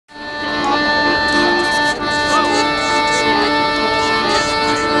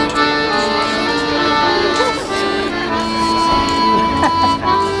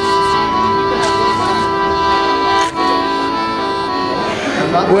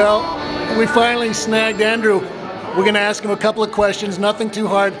Well, we finally snagged Andrew. We're going to ask him a couple of questions, nothing too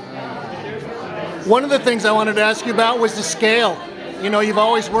hard. One of the things I wanted to ask you about was the scale. You know, you've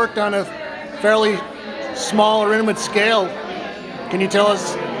always worked on a fairly small or intimate scale. Can you tell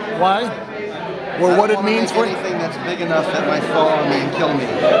us why? Or what it means for you? Anything that's big enough that might fall on me and kill me.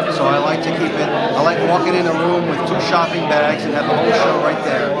 So I like to keep it, I like walking in a room with 2 shopping bags and have the whole show right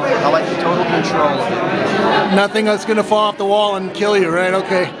there. I like the total control of it. Nothing that's going to fall off the wall and kill you, right?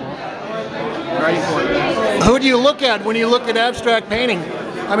 Okay. Very important. Who do you look at when you look at abstract painting?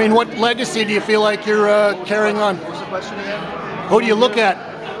 I mean, what legacy do you feel like you're carrying on? What's the question again? Who do you look at?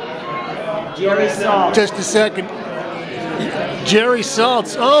 Jerry Saltz. Just a second. Jerry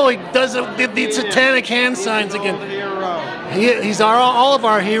Saltz. Oh, he does the satanic hand signs again. He's all of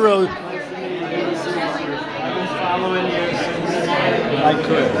our heroes. I've been following you since I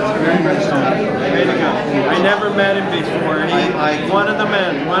could. Way to go. I never met him before. He's one of the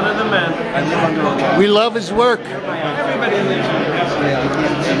men. One of the men. I live under a wall. We love his work. Everybody lives in the house. Yeah, I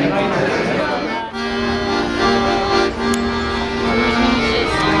can't